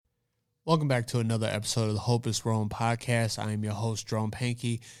Welcome back to another episode of the Hope is Rome podcast. I am your host, Jerome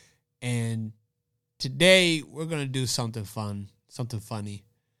Pankey, and today we're going to do something fun, something funny.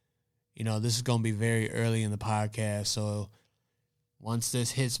 You know, this is going to be very early in the podcast, so once this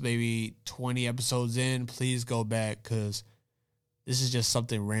hits maybe 20 episodes in, please go back because this is just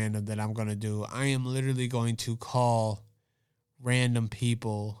something random that I'm going to do. I am literally going to call random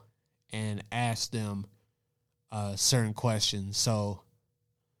people and ask them certain questions. So,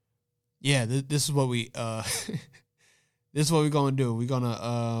 yeah, this is what we this is what we're gonna do. We're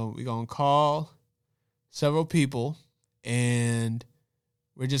gonna call several people and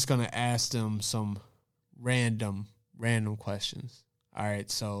we're just gonna ask them some random questions. All right,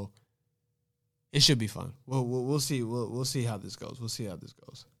 so it should be fun. We'll see. We'll see how this goes. We'll see how this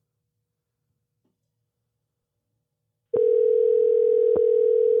goes.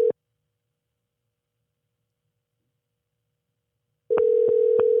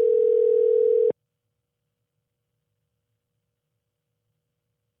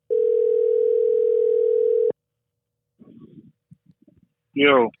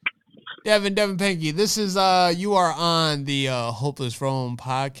 Yo. Devin Pankey, this is you are on the Hopeless Rome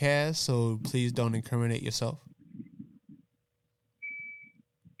podcast, so please don't incriminate yourself.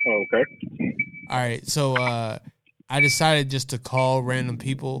 Okay. All right, so I decided just to call random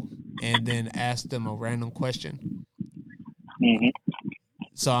people and then ask them a random question. Mm-hmm.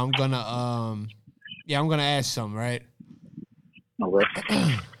 So I'm gonna I'm gonna ask some, right?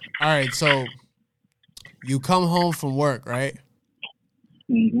 Okay. All right, so you come home from work, right?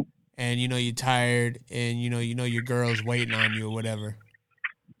 Mm-hmm. And you know you're tired, and you know your girl's waiting on you or whatever.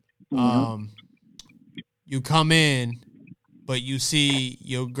 Mm-hmm. You come in, but you see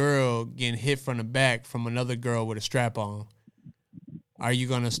your girl getting hit from the back from another girl with a strap on. Are you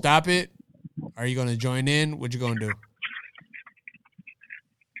gonna stop it? Are you gonna join in? What you gonna do?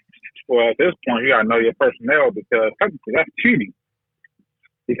 Well, at this point, you gotta know your personnel because technically that's cheating.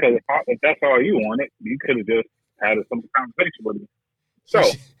 Because if that's all you wanted, you could have just had a simple conversation with me.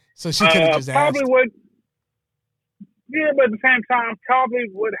 So she could have just probably asked. would. Yeah, but at the same time, probably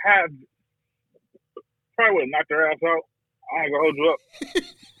would have knocked her ass out. I ain't gonna hold you up.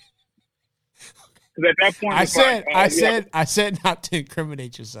 Because at that point, I said not to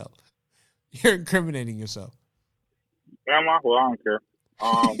incriminate yourself. You're incriminating yourself. Am I? Well, I don't care.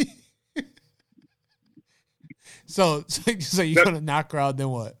 So you're gonna knock her out, then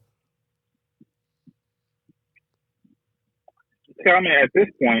what? I mean, at this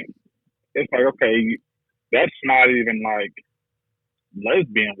point, it's like, okay, that's not even like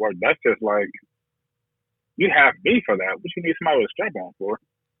lesbian work. That's just like, you have me for that. What you need somebody with a strap on for?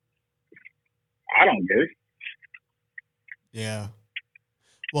 I don't get it. Yeah.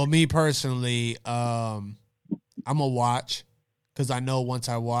 Well, me personally, I'm gonna watch because I know once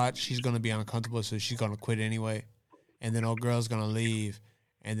I watch, she's gonna be uncomfortable, so she's gonna quit anyway, and then old girl's gonna leave,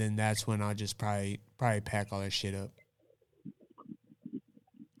 and then that's when I'll just probably pack all that shit up.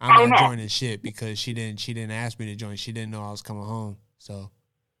 I'm not joining shit because she didn't ask me to join. She didn't know I was coming home, so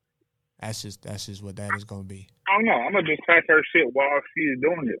that's just what that is gonna be. I don't know. I'm gonna just pack her shit while she's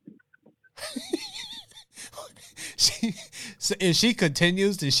doing it. So if she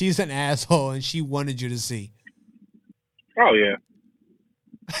continues, then she's an asshole, and she wanted you to see. Oh yeah.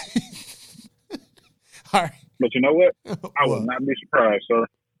 All right. But you know what? I will not be surprised, sir.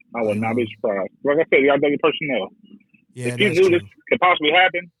 I will not be surprised. Like I said, you gotta know your personnel. Yeah, if you knew this could possibly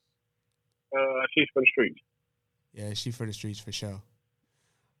happen, she's for the streets. Yeah, she's for the streets for sure.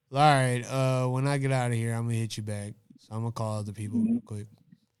 All right, when I get out of here, I'm gonna hit you back. So I'm gonna call other people real quick.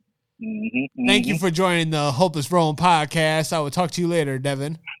 Mm-hmm. Thank you for joining the Hopeless Rome podcast. I will talk to you later,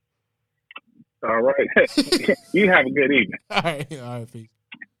 Devin. All right. You have a good evening. All right, peace.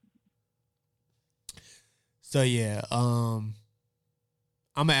 So yeah, I'm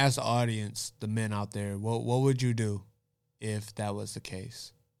gonna ask the audience, the men out there, what would you do if that was the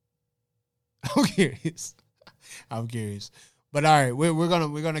case? I'm curious. But all right, we're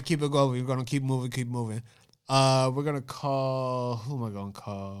gonna keep it going. We're gonna keep moving. We're gonna call. Who am I gonna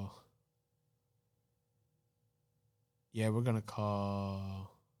call? Yeah, we're gonna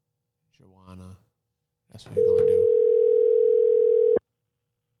call Joanna. That's what we're gonna do.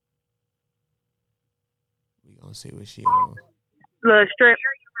 We gonna see what she on. Little strip.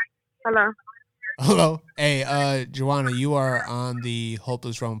 Hello. Hey, Joanna, you are on the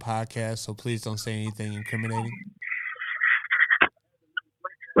Hopeless Rome podcast, so please don't say anything incriminating.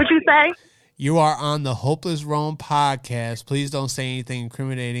 What you say? You are on the Hopeless Rome podcast. Please don't say anything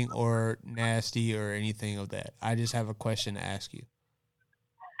incriminating or nasty or anything of that. I just have a question to ask you.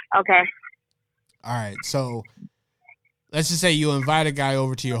 Okay. All right. So let's just say you invite a guy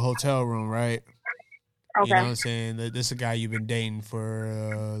over to your hotel room, right? Okay. You know what I'm saying? This is a guy you've been dating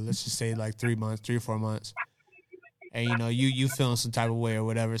for, let's just say like 3 months, 3 or 4 months. And, you know, you feeling some type of way or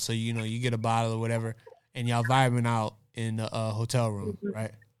whatever. So, you know, you get a bottle or whatever and y'all vibing out in the hotel room,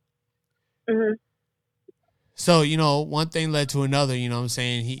 right? Mhm. So, you know, one thing led to another, you know what I'm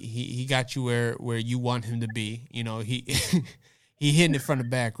saying? He got you where you want him to be. You know, he he hitting it from the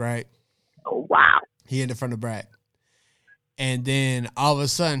back, right? Oh, wow. He hitting it from the back. And then all of a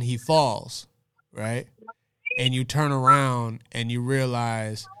sudden he falls, right? And you turn around and you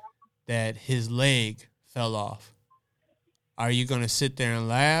realize that his leg fell off. Are you going to sit there and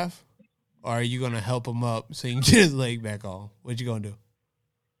laugh? Or are you going to help him up so he can get his leg back on? What you going to do?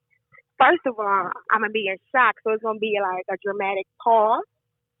 First of all, I'm going to be in shock, so it's going to be like a dramatic pause.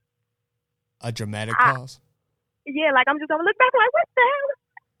 A dramatic pause? Yeah, like I'm just going to look back like, what the hell?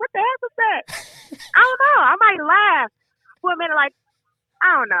 What the heck was that? I don't know. I might laugh for a minute like,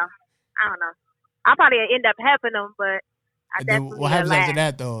 I don't know. I'll probably end up helping him, but I definitely what happens laugh. after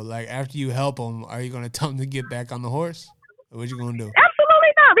that, though? Like, after you help him, are you going to tell him to get back on the horse? Or what you going to do?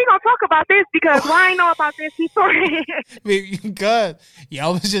 Absolutely not. We're going to talk about this because why I ain't know about this before. Because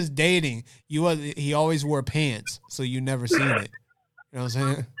y'all was just dating. He always wore pants, so you never seen it. You know what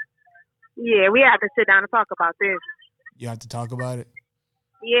I'm saying? Yeah, we have to sit down and talk about this. You have to talk about it?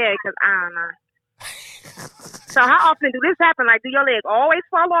 Yeah, because I don't know. So how often do this happen? Like, do your leg always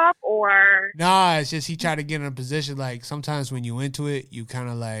fall off or? Nah, it's just he tried to get in a position like sometimes when you into it, you kind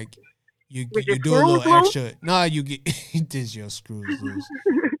of like you do a little loose? extra. Nah, you get this your screws loose.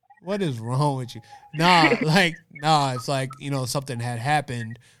 What is wrong with you? Nah, it's like, you know, something had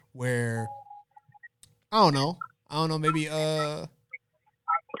happened where I don't know, maybe he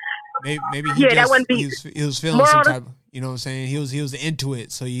that wouldn't be he was feeling some type of, you know what I'm saying? He was into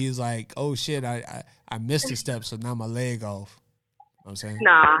it, so he was like, oh shit, I missed a step, so now my leg off. You know what I'm saying?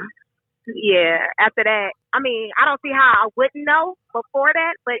 Nah. Yeah. After that, I mean, I don't see how I wouldn't know before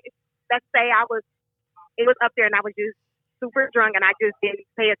that, but let's say it was up there and I was just super drunk and I just didn't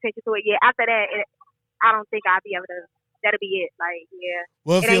pay attention to it. Yeah. After that, I don't think I'll be able to. That'll be it. Like, yeah.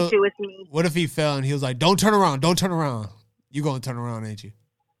 It ain't you, it's me. What if he fell and he was like, don't turn around. You gonna turn around, ain't you?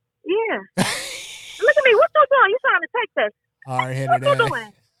 Yeah. Look at me. What you doing? You trying to take this? Hard-headed What you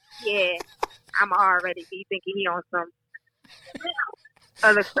doing? Yeah. I'm already be thinking he on some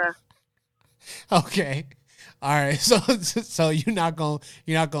other stuff. Okay. All right. So you're not gonna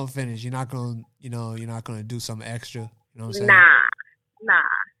finish. You're not gonna do something extra. You know what I'm saying? Nah.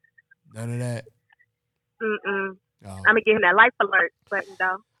 None of that. Mm-mm. Oh. I'm gonna give him that life alert button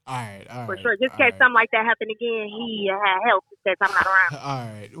though. All right. For sure. Just in case something like that happen again, he had help because I'm not around. All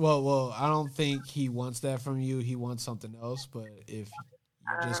right. Well, I don't think he wants that from you. He wants something else. But if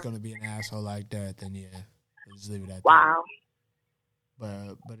you're just gonna be an asshole like that, then yeah, just leave it at that. Wow.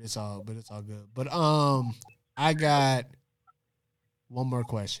 But it's all good. But I got one more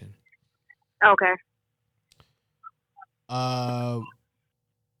question. Okay.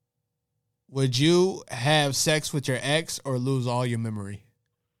 Would you have sex with your ex or lose all your memory?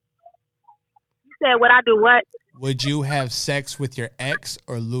 You said would I do what? Would you have sex with your ex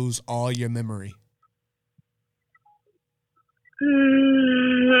or lose all your memory?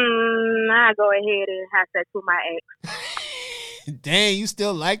 I go ahead and have sex with my ex. Dang, you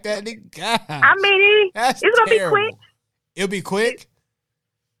still like that nigga? God, I mean, it's gonna be quick. It'll be quick.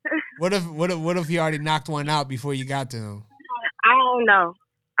 What if he already knocked one out before you got to him? I don't know.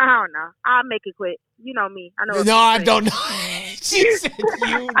 I'll make it quick. You know me. I know. No, I don't know. She said,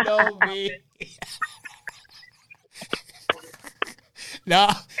 "You know me." No,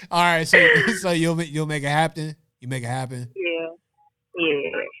 all right. So you'll make it happen. You make it happen. Yeah.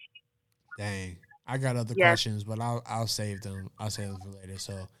 Dang, I got other questions, but I'll save them. I'll save them for later.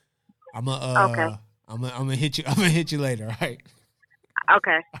 So I'm gonna hit you. I'm gonna hit you later. All right.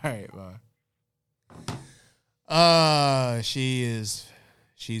 Okay. All right. Bye.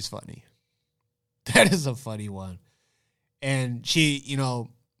 She's funny. That is a funny one. And she, you know,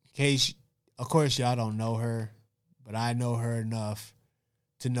 Kay, of course y'all don't know her, but I know her enough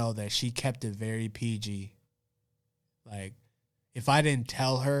to know that she kept it very PG. Like, if I didn't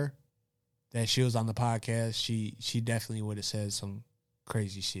tell her that she was on the podcast, she definitely would have said some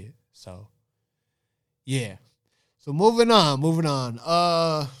crazy shit. So, yeah. So moving on.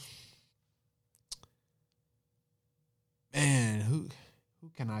 Man, who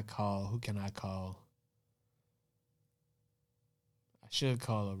can I call? I should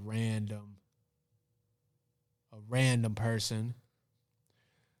call a random person.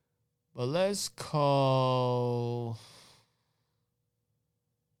 But let's call,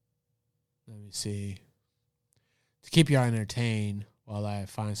 let me see. to keep y'all entertained while I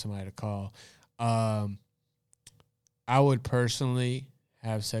find somebody to call, I would personally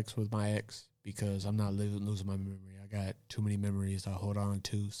have sex with my ex because I'm not losing my memory. I got too many memories I hold on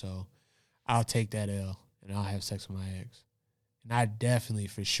to, so I'll take that L and I'll have sex with my ex. And I definitely,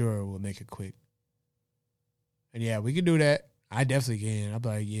 for sure, will make it quick. And yeah, we can do that. I definitely can. I'll be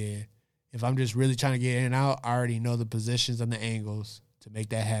like, yeah. If I'm just really trying to get in and out, I already know the positions and the angles to make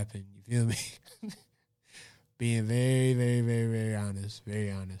that happen. You feel me? Being very, very, very, very honest. Very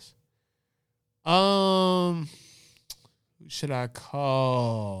honest. Who should I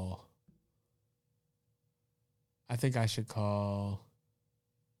call? I think I should call.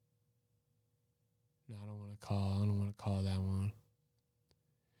 No, I don't want to call. I don't want to call that one.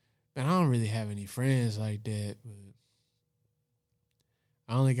 Man, I don't really have any friends like that, but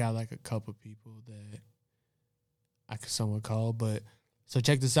I only got like a couple people that I could somewhat call. But so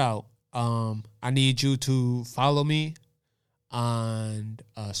check this out. I need you to follow me on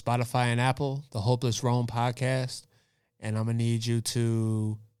Spotify and Apple, the Hopeless Roam podcast. And I'm going to need you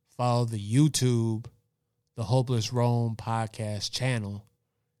to follow the YouTube, the Hopeless Roam podcast channel.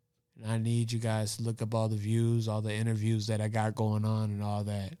 And I need you guys to look up all the views, all the interviews that I got going on and all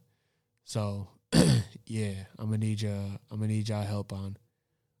that. So, yeah, I'm going to need y'all help on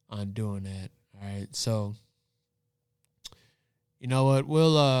doing that. All right. So, you know what?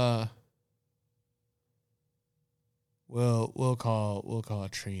 We'll call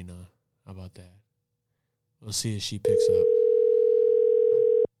Trina. How about that? We'll see if she picks up.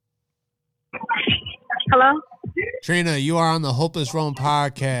 Hello? Trina, you are on the Hopeless Roam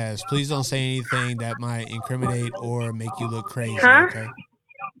podcast. Please don't say anything that might incriminate or make you look crazy, okay?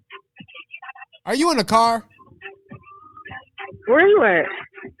 Are you in a car? Where you at?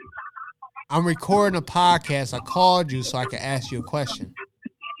 I'm recording a podcast. I called you so I could ask you a question.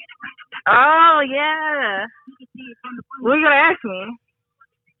 Oh, yeah. What are you going to ask me?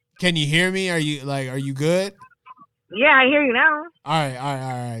 Can you hear me? Are you good? Yeah, I hear you now. All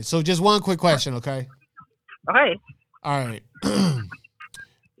right. So just one quick question, okay? Okay. All right.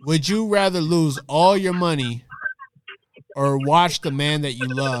 Would you rather lose all your money or watch the man that you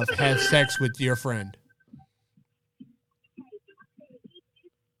love have sex with your friend?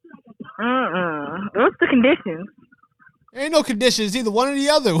 What's the conditions? There ain't no conditions. Either one or the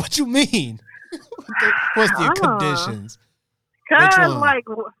other. What you mean? What's the conditions? Cause like,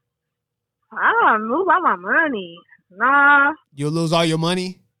 I don't lose all my money. Nah. You'll lose all your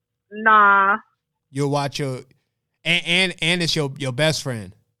money? Nah. You'll watch your and it's your best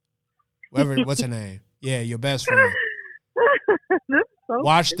friend. What's her name? Yeah, your best friend.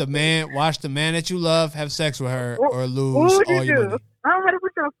 Watch the man that you love have sex with her or lose all your money. I'm ready to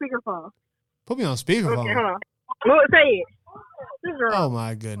put you on speakerphone. Put me on speakerphone. Okay, hold on. Well, say it. Oh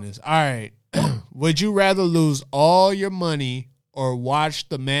my goodness. All right. Would you rather lose all your money or watch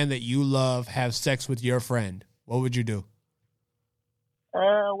the man that you love have sex with your friend? What would you do?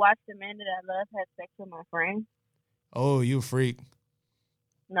 Watch the man that I love have sex with my friend. Oh, you a freak.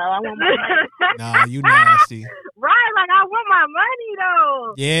 No, I want my money. Nah, you nasty. Right, like I want my money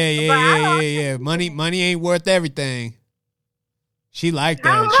though. Yeah. Money ain't worth everything. She like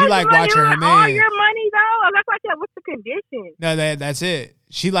that. She like watching her man. All your money though. That's like that. What's the condition? No, that's it.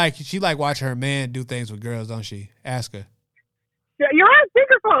 She like watching her man do things with girls, don't she? Ask her. You're on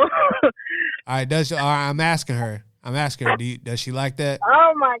speakerphone. All right, I'm asking her. Does she like that?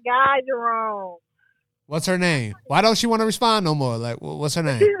 Oh my God, you're wrong. What's her name? Why don't she want to respond no more? Like, what's her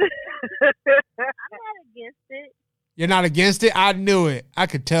name? I'm not against it. You're not against it? I knew it. I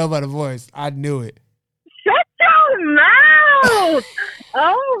could tell by the voice. I knew it. Shut your mouth.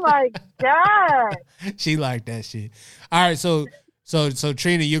 Oh my God. She like that shit. All right, so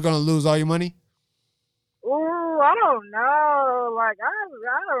Trina, you're gonna lose all your money? Ooh, I don't know. Like I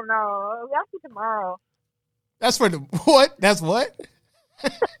don't know. I'll see tomorrow. That's for the what? That's what?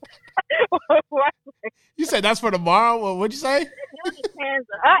 What? You said that's for tomorrow? What'd you say? It depends.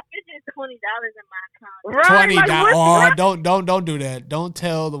 It's just $20 in my account. $20. Oh, don't do that. Don't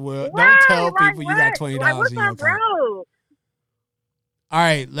tell the world. Right, don't tell people you got $20 what's in your account. Bro? All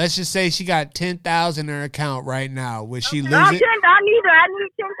right, let's just say she got $10,000 in her account right now. Would she lose it? I need 10,000.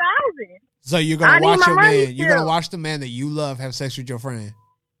 So you're gonna watch your man. Still. You're gonna watch the man that you love have sex with your friend.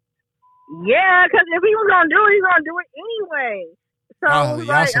 Yeah, because if he was gonna do it, he's gonna do it anyway. So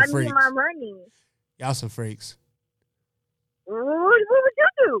y'all some I freaks. need my money. Y'all some freaks. What would you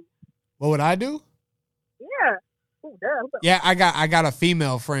do? What would I do? Yeah. Ooh, yeah, I got a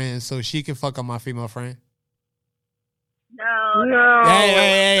female friend, so she can fuck on my female friend. No.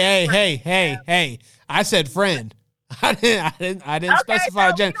 Hey. I said friend. I didn't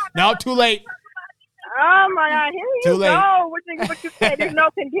specify gender. No, too late. Oh my God! Here Too you late. go. What you said? There's no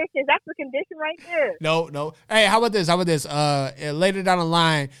conditions. That's the condition right there. No. Hey, how about this? Later down the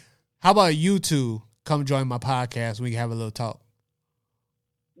line, how about you two come join my podcast? We can have a little talk.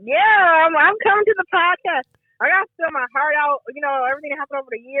 Yeah, I'm coming to the podcast. I gotta spill my heart out. You know, everything that happened over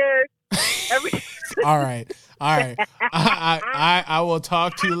the years. All right. I will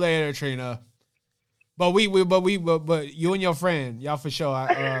talk to you later, Trina. But you and your friend, y'all for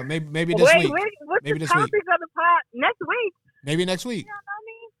sure. Maybe this week. What's Maybe the this week. topic of the pod? Next week. Maybe next week. You know what I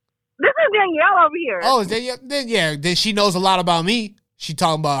mean? This is Danielle over here. Oh, then she knows a lot about me. She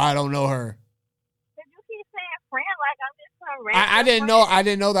talking about I don't know her. Did you keep saying friend like I'm just some random? I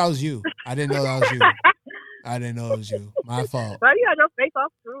didn't know that was you. I didn't know that was you. My fault. Well, you had your face all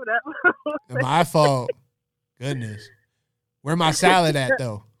screwed up. My fault. Goodness. Where my salad at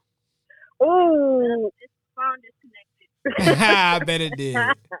though? Ooh. It's phone disconnected. I bet it did.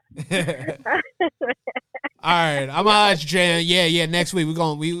 All right, I'm gonna let you, Trina. Yeah. Next week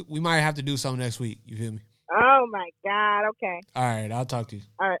we might have to do something next week. You feel me? Oh my God. Okay. All right, I'll talk to you.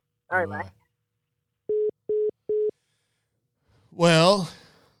 All right. Bye. Well,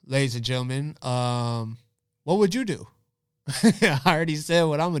 ladies and gentlemen, what would you do? I already said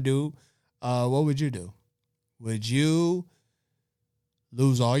what I'm gonna do. What would you do? Would you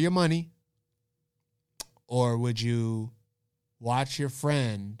lose all your money, or would you watch your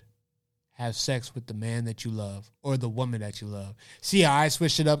friend have sex with the man that you love or the woman that you love? See how I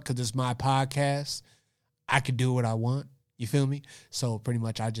switched it up because it's my podcast. I can do what I want. You feel me? So pretty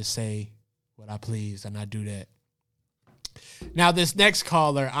much I just say what I please and I do that. Now this next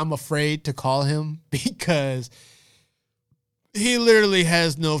caller, I'm afraid to call him because he literally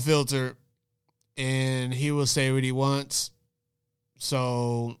has no filter and he will say what he wants.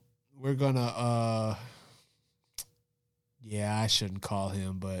 So we're gonna yeah, I shouldn't call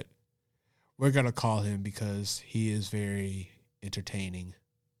him, but we're gonna call him because he is very entertaining.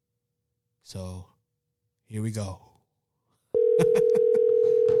 So here we go.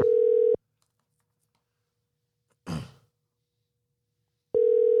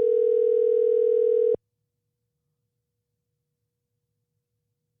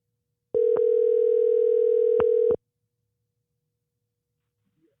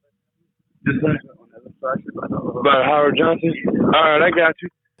 About Howard Johnson. All right, I got you.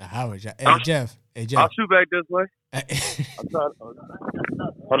 Howard, hey Jeff. I'll shoot back this way. Hold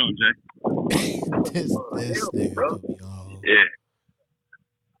on, Jay. this nigga could be all. Yeah.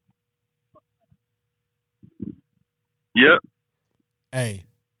 Yep. Hey,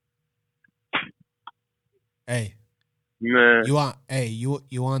 Man. you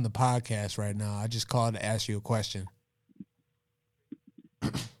on the podcast right now? I just called to ask you a question,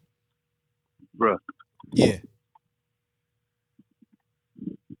 Bruh. Yeah,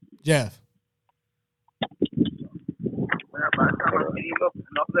 Jeff.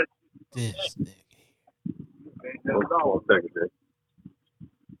 This nigga.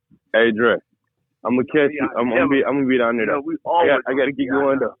 Hey, Dre. I'm gonna catch you. I'm gonna be down there though. I gotta keep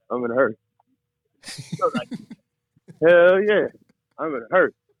going though. I'm in a hurry. Hell yeah, I'm in a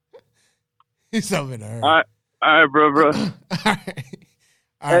hurry. He's over in a hurry. All right, bro. All right.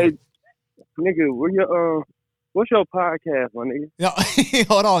 Hey, nigga, what's your podcast, my nigga? No,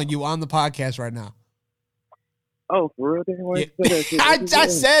 hold on. You on the podcast right now? Oh, for real? Yeah. I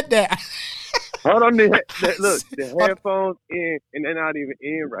said that. Hold on, look, the headphones in, and they're not even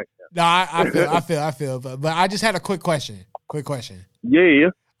in right now. No, I feel, but I just had a quick question. Yeah.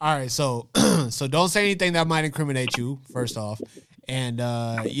 All right, so don't say anything that might incriminate you. First off, and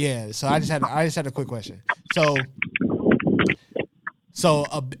so I just had a quick question. So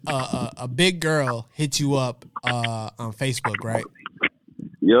a big girl hits you up on Facebook, right?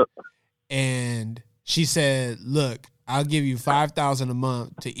 Yep. And she said, "Look, I'll give you $5,000 a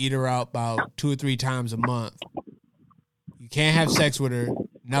month to eat her out about 2 or 3 times a month. You can't have sex with her,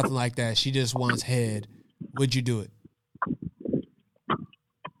 nothing like that. She just wants head. Would you do it?"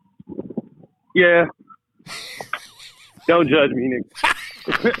 Yeah. Don't judge me,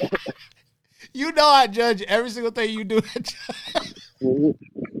 nigga. You know I judge every single thing you do.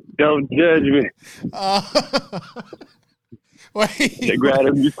 Don't judge me. Wait. They grab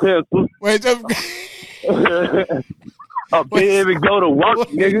them utensils. Wait. I'll be able to go to work,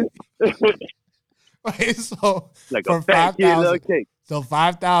 nigga. Wait, so like for a fat kid little 5,000, cake. so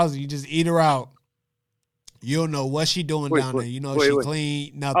 5,000, you just eat her out. You don't know what she doing down there. You know she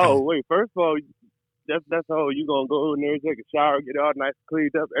clean, nothing. Oh, wait. First of all, that's all. You going to go in there, take a shower, get all nice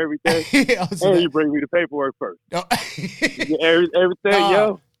cleaned up, everything. You bring me the paperwork first. No. You get everything,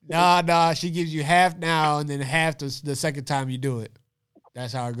 yo. Nah. She gives you half now and then half the second time you do it.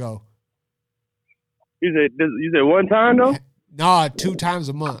 That's how it go. You said one time though? No, 2 times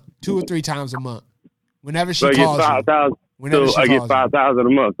a month, 2 or 3 times a month. Whenever she so calls you. 5,000. So I get 5,000 a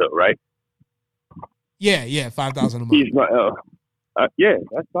month though, right? Yeah, 5,000 a month. Yeah,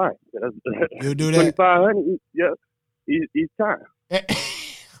 that's fine. You'll do that. 2,500. Yeah, each time.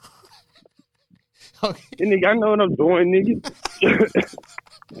 Okay. And nigga, I know what I'm doing, nigga.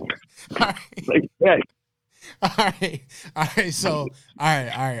 All right. Like that. All right. So, all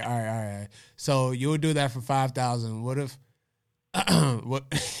right. So you'll do that for 5,000. What if? What?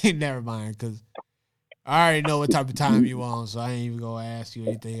 Never mind, because I already know what type of time you on, so I ain't even gonna ask you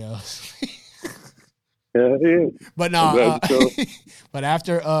anything else. Yeah. But no. But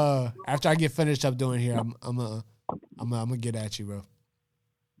after I get finished up doing here, I'm gonna get at you, bro.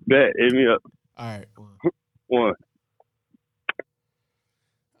 Bet, hit me up. All right. One.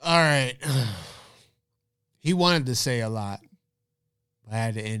 All right. He wanted to say a lot. I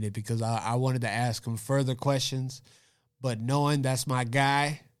had to end it because I wanted to ask him further questions. But knowing that's my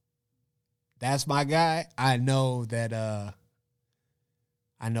guy, I know that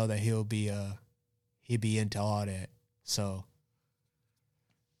he'll be into all that. So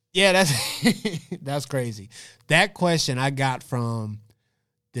yeah, that's crazy. That question I got from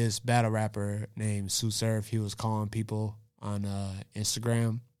this battle rapper named Sue Surf. He was calling people on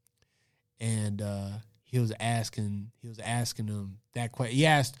Instagram, and he was asking him that question. He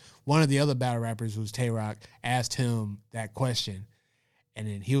asked one of the other battle rappers, who's Tay Rock, asked him that question, and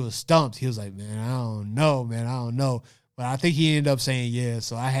then he was stumped. He was like, "Man, I don't know." But I think he ended up saying yeah.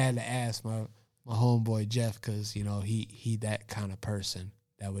 So I had to ask my homeboy Jeff, because he that kind of person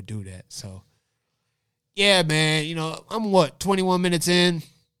that would do that. So yeah, man. I'm 21 minutes in.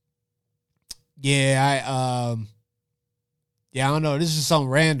 Yeah, I don't know. This is something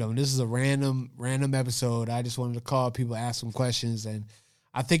random. This is a random episode. I just wanted to call people, ask some questions, and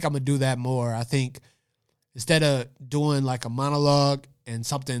I think I'm gonna do that more. I think instead of doing like a monologue and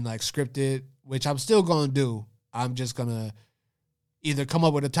something like scripted, which I'm still gonna do, I'm just gonna either come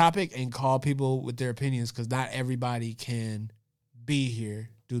up with a topic and call people with their opinions, because not everybody can be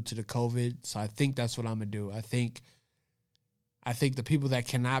here due to the COVID. So I think that's what I'm gonna do. I think the people that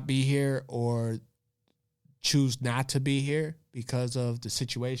cannot be here or choose not to be here because of the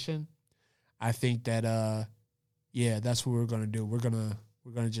situation, I think that that's what we're gonna do. We're gonna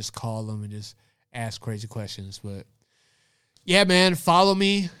just call them and just ask crazy questions. But yeah, man, follow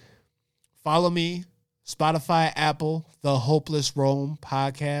me, Spotify, Apple, the Hopeless Rome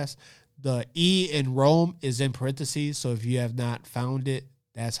podcast. The E in Rome is in parentheses, so if you have not found it,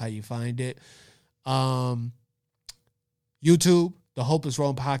 that's how you find it. YouTube, the Hopeless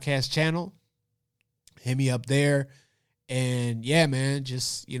Rome podcast channel. Hit me up there. And yeah, man,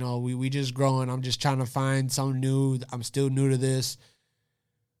 just, we just growing. I'm just trying to find something new. I'm still new to this.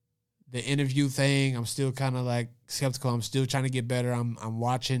 The interview thing, I'm still kind of like skeptical. I'm still trying to get better. I'm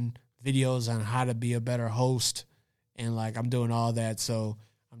watching videos on how to be a better host, and like I'm doing all that. So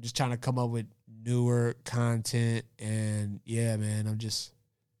I'm just trying to come up with newer content. And yeah, man, I'm just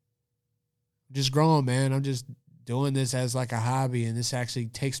growing, man. I'm just doing this as like a hobby, and this actually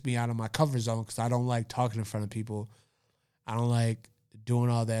takes me out of my comfort zone, because I don't like talking in front of people. I don't like doing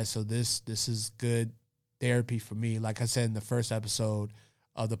all that. So this is good therapy for me. Like I said in the first episode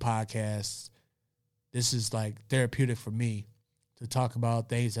of the podcast, this is like therapeutic for me to talk about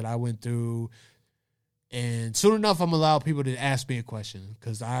things that I went through. And soon enough, I'm going to allow people to ask me a question,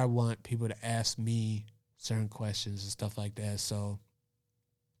 because I want people to ask me certain questions and stuff like that. So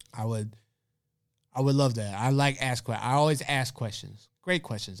I would love that. I always ask questions, great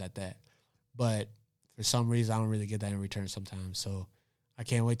questions at that. But for some reason, I don't really get that in return sometimes. So I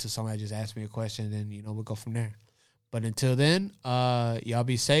can't wait till somebody just asks me a question, and we'll go from there. But until then, y'all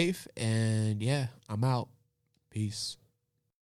be safe, and yeah, I'm out. Peace.